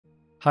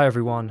Hi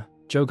everyone,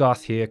 Joe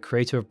Garth here,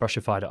 creator of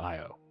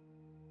Brushify.io.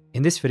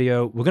 In this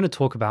video, we're going to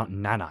talk about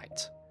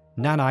Nanite.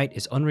 Nanite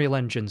is Unreal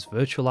Engine's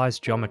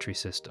virtualized geometry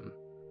system.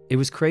 It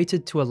was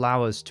created to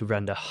allow us to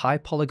render high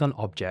polygon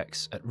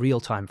objects at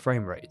real-time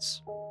frame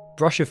rates.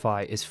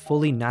 Brushify is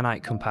fully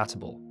Nanite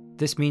compatible.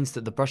 This means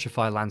that the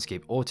Brushify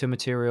landscape auto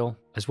material,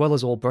 as well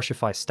as all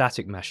Brushify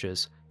static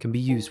meshes, can be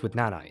used with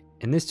Nanite.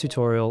 In this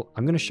tutorial,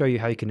 I'm going to show you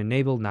how you can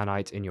enable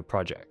Nanite in your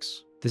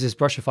projects. This is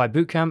Brushify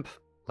Bootcamp.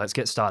 Let's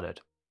get started.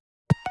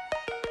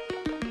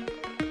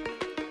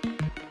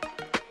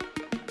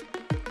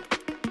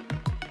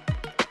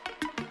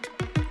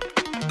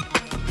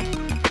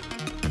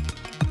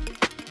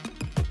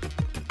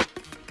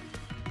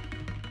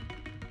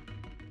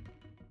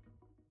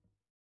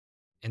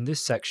 In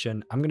this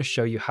section, I'm going to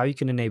show you how you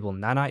can enable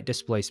Nanite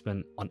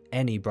displacement on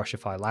any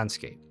Brushify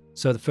landscape.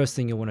 So the first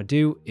thing you'll want to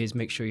do is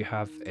make sure you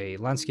have a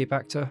landscape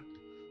actor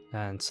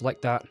and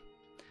select that.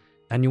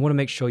 And you want to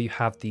make sure you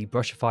have the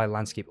Brushify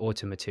landscape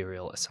auto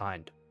material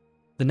assigned.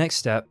 The next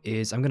step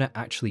is I'm going to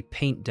actually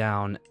paint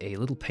down a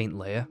little paint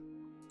layer.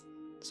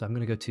 So I'm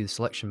going to go to the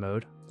selection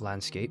mode,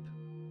 landscape,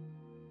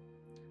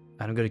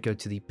 and I'm going to go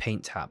to the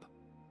paint tab.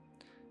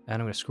 And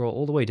I'm going to scroll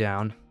all the way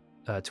down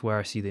to where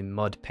I see the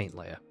mud paint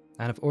layer.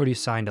 And I've already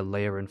assigned a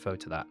layer info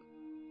to that.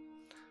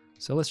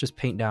 So let's just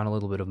paint down a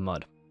little bit of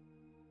mud.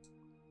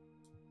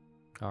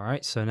 All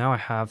right, so now I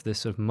have this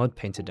sort of mud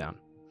painted down.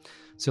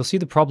 So you'll see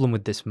the problem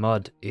with this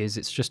mud is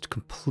it's just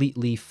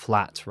completely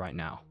flat right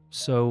now.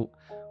 So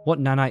what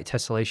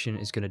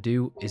Nanite.Tessellation is going to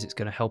do is it's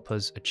going to help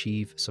us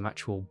achieve some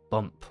actual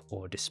bump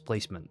or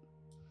displacement.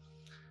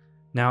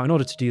 Now, in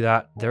order to do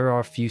that, there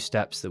are a few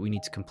steps that we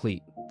need to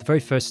complete. The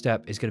very first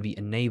step is going to be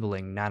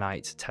enabling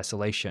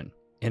Nanite.Tessellation.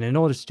 And in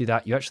order to do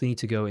that, you actually need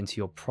to go into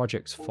your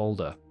projects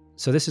folder.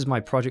 So this is my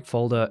project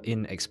folder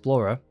in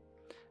Explorer.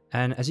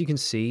 And as you can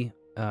see,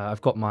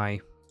 I've got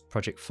my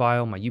project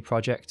file, my U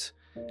project,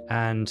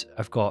 and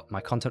I've got my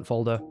content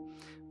folder,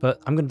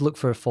 but I'm going to look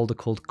for a folder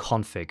called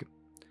config.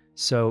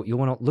 So you'll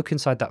want to look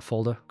inside that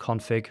folder,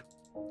 config,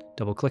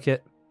 double click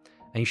it,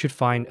 and you should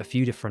find a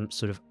few different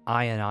sort of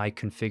INI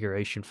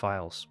configuration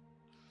files.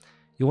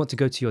 You'll want to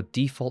go to your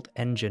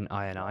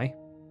DefaultEngine.ini,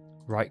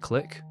 right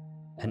click,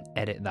 and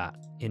edit that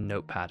in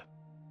Notepad.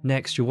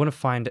 Next, you'll want to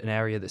find an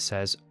area that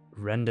says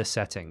render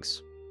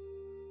settings.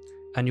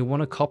 And you'll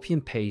want to copy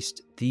and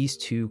paste these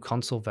two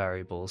console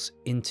variables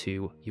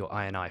into your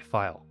INI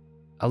file.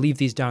 I'll leave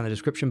these down in the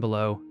description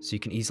below so you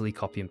can easily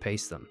copy and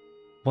paste them.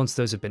 Once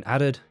those have been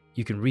added,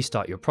 you can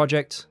restart your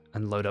project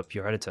and load up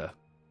your editor.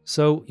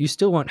 So you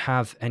still won't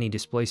have any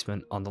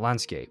displacement on the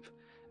landscape.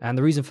 And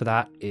the reason for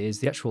that is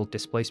the actual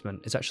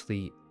displacement is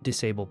actually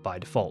disabled by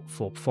default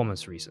for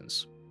performance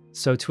reasons.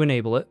 So to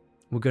enable it,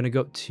 we're going to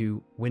go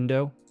to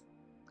Window,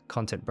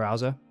 Content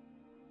Browser,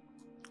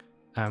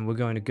 and we're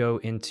going to go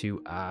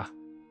into our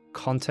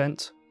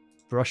Content,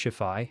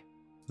 Brushify,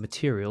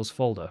 Materials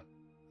folder.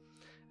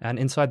 And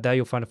inside there,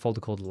 you'll find a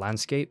folder called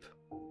Landscape,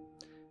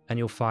 and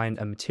you'll find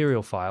a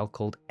material file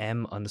called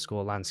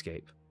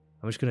m_landscape.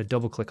 I'm just going to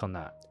double click on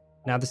that.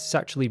 Now, this is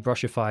actually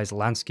Brushify's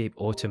landscape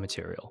auto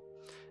material.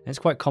 And it's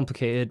quite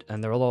complicated,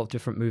 and there are a lot of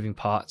different moving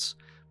parts.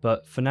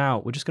 But for now,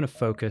 we're just going to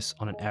focus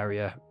on an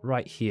area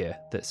right here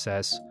that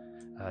says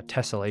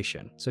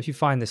tessellation. So if you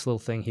find this little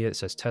thing here that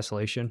says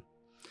tessellation,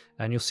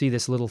 and you'll see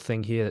this little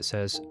thing here that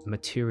says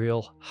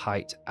material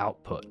height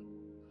output.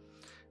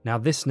 Now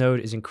this node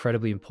is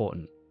incredibly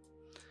important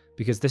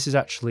because this is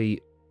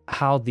actually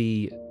how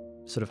the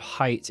sort of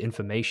height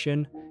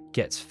information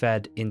gets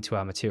fed into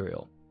our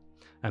material.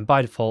 And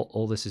by default,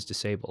 all this is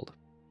disabled.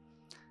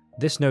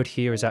 This node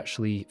here is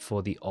actually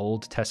for the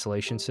old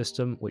tessellation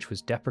system, which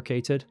was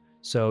deprecated.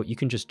 So you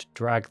can just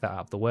drag that out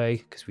of the way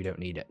because we don't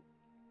need it.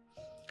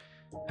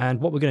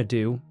 And what we're going to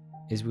do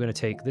is we're going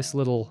to take this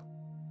little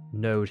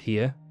node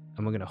here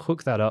and we're going to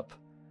hook that up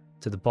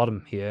to the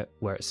bottom here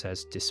where it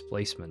says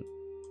displacement.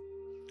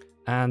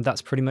 And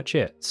that's pretty much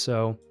it.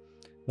 So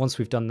once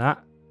we've done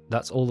that,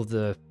 that's all of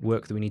the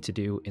work that we need to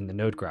do in the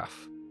node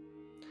graph.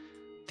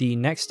 The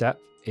next step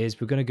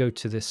is we're going to go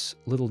to this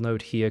little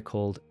node here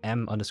called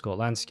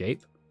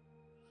m_landscape.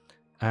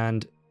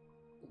 And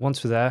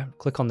once we're there,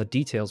 click on the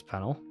details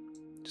panel.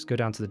 Just go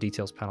down to the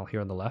details panel here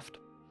on the left.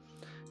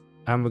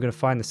 And we're going to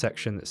find the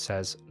section that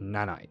says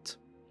Nanite.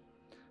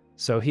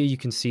 So here you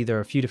can see there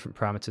are a few different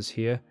parameters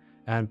here.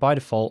 And by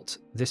default,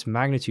 this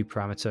magnitude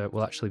parameter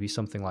will actually be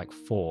something like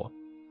 4.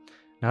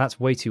 Now that's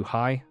way too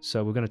high,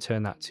 so we're going to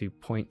turn that to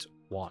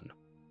 0.1.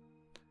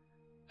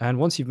 And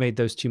once you've made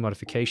those two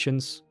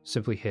modifications,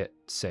 simply hit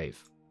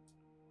save.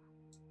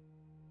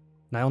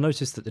 Now you'll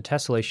notice that the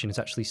tessellation is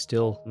actually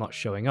still not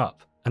showing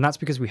up. And that's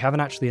because we haven't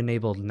actually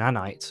enabled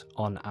Nanite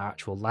on our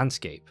actual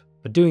landscape.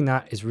 But doing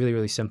that is really,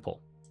 really simple.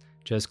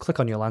 Just click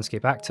on your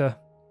landscape actor,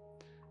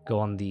 go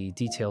on the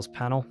details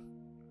panel,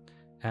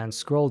 and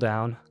scroll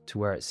down to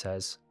where it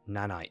says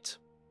Nanite.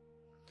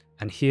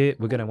 And here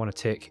we're going to want to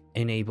tick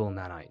Enable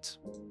Nanite.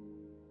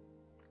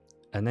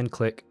 And then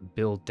click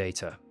Build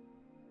Data.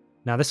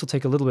 Now this will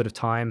take a little bit of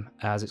time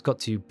as it's got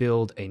to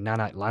build a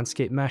Nanite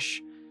landscape mesh,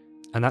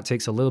 And that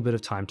takes a little bit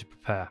of time to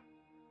prepare.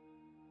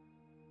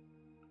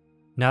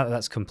 Now that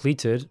that's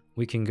completed,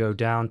 we can go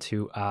down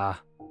to our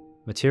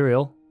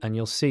material and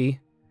you'll see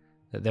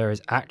that there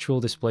is actual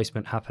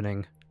displacement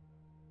happening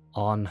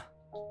on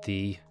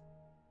the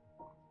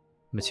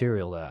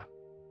material there.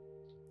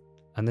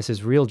 And this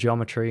is real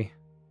geometry,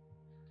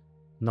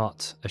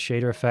 not a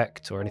shader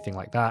effect or anything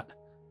like that.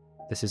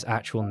 This is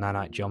actual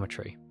Nanite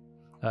geometry.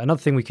 Another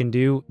thing we can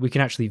do, we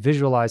can actually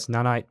visualize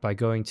Nanite by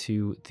going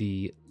to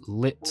the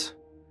lit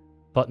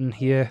button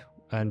here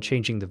and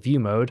changing the view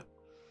mode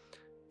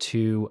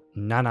to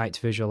Nanite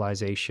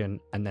visualization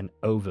and then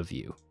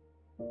overview.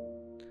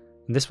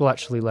 And this will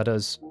actually let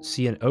us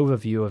see an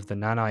overview of the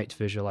Nanite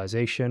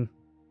visualization.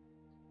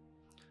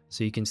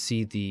 So you can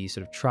see the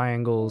sort of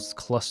triangles,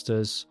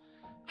 clusters,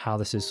 how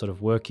this is sort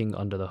of working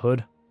under the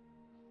hood.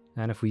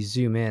 And if we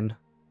zoom in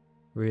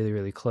really,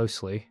 really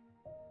closely,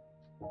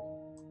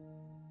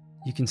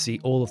 you can see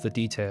all of the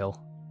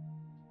detail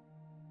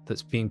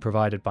that's being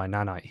provided by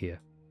Nanite here.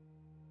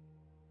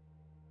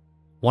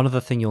 One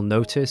other thing you'll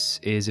notice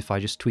is if I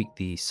just tweak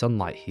the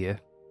sunlight here,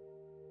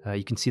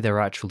 you can see there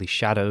are actually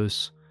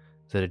shadows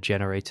that are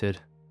generated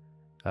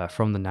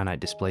from the Nanite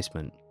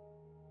displacement.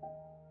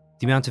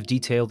 The amount of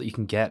detail that you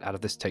can get out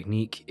of this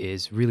technique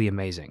is really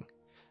amazing.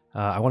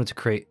 I wanted to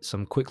create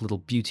some quick little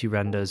beauty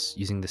renders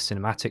using the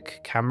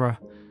cinematic camera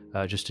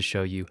just to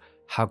show you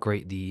how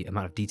great the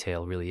amount of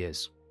detail really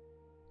is.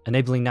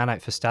 Enabling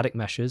Nanite for static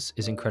meshes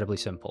is incredibly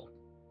simple.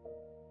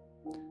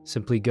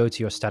 Simply go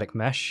to your static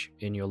mesh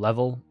in your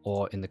level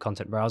or in the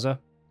content browser.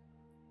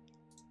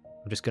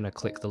 I'm just going to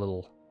click the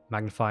little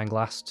magnifying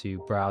glass to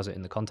browse it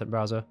in the content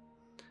browser,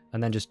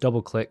 and then just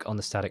double click on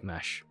the static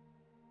mesh.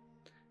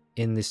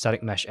 In the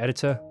static mesh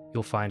editor,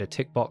 you'll find a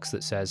tick box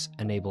that says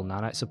Enable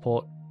Nanite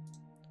Support.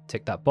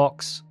 Tick that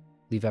box,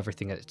 leave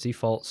everything at its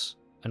defaults,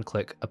 and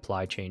click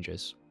Apply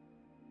Changes.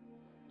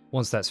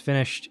 Once that's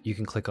finished, you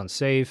can click on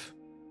Save,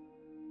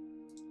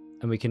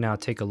 and we can now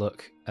take a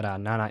look at our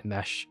Nanite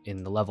mesh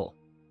in the level.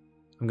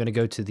 I'm going to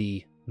go to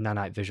the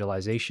Nanite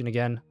visualization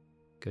again,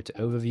 go to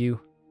Overview,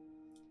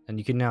 and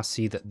you can now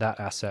see that that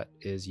asset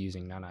is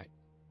using Nanite.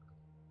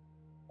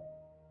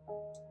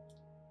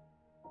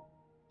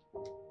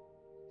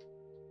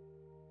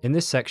 In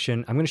this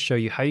section, I'm going to show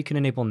you how you can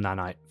enable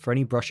Nanite for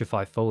any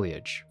Brushify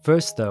foliage.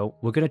 First though,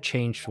 we're going to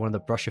change one of the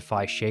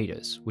Brushify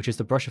shaders, which is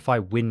the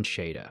Brushify wind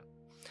shader.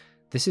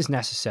 This is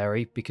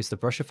necessary because the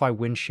Brushify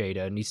wind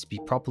shader needs to be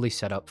properly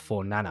set up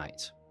for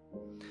Nanite.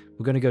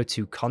 We're going to go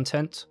to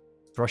Content,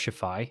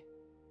 Brushify,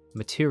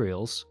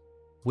 Materials,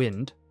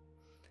 Wind,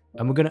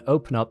 and we're going to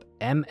open up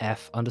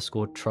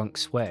mf_trunk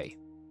sway.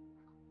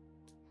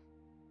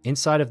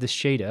 Inside of this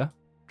shader,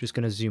 I'm just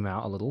going to zoom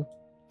out a little,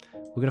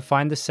 we're going to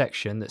find the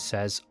section that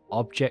says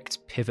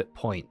Object Pivot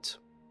Point,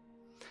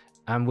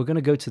 and we're going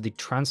to go to the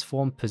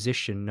Transform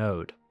Position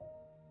node.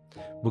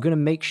 We're going to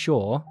make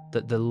sure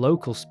that the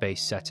local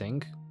space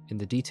setting in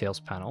the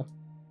Details panel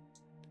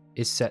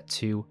is set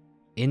to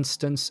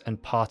Instance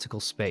and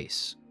Particle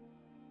Space.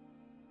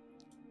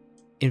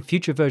 In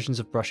future versions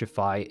of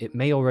Brushify, it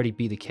may already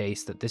be the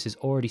case that this is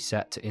already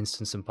set to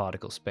Instance and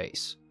Particle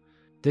Space.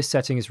 This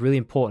setting is really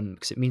important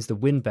because it means the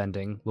wind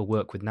bending will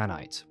work with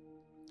Nanite.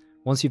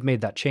 Once you've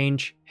made that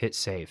change, hit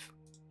Save.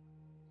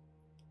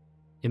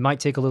 It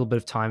might take a little bit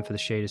of time for the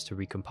shaders to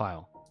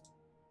recompile.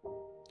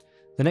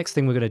 The next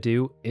thing we're going to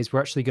do is we're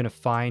actually going to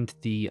find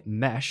the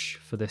mesh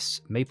for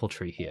this maple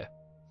tree here.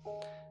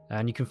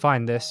 And you can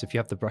find this if you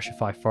have the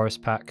Brushify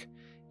Forest Pack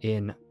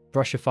in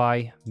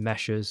Brushify,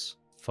 Meshes,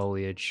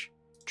 Foliage,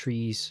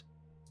 Trees,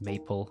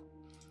 Maple,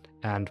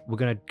 and we're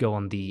going to go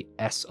on the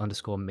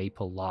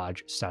s_maple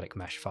large static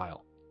mesh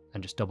file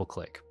and just double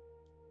click.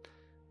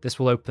 This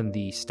will open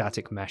the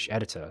static mesh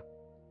editor.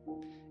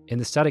 In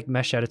the static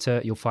mesh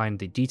editor, you'll find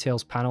the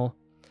Details panel,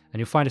 and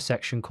you'll find a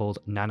section called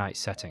Nanite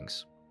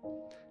Settings.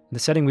 The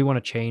setting we want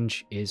to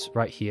change is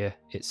right here.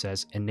 It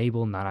says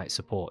Enable Nanite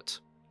Support,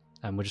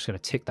 and we're just going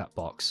to tick that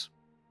box.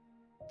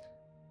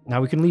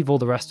 Now we can leave all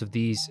the rest of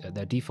these at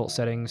their default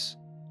settings,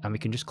 and we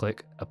can just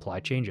click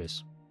Apply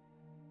Changes.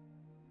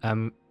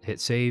 Hit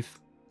Save,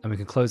 and we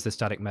can close the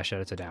static mesh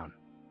editor down.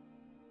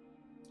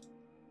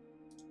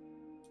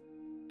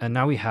 And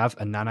now we have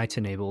a Nanite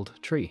enabled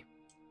tree.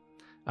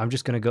 I'm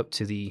just going to go up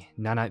to the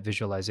Nanite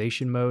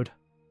visualization mode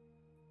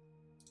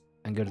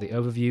and go to the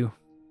overview.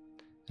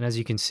 And as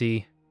you can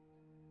see,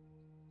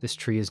 this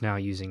tree is now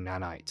using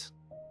Nanite.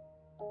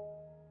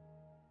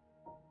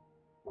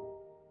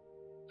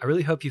 I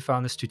really hope you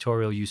found this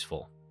tutorial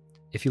useful.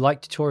 If you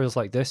like tutorials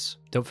like this,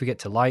 don't forget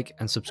to like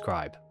and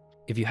subscribe.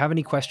 If you have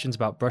any questions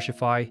about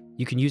Brushify,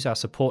 you can use our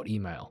support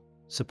email,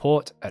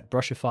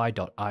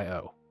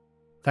 support@Brushify.io.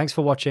 Thanks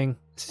for watching.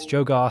 This is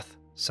Joe Garth,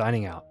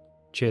 signing out.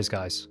 Cheers,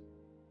 guys.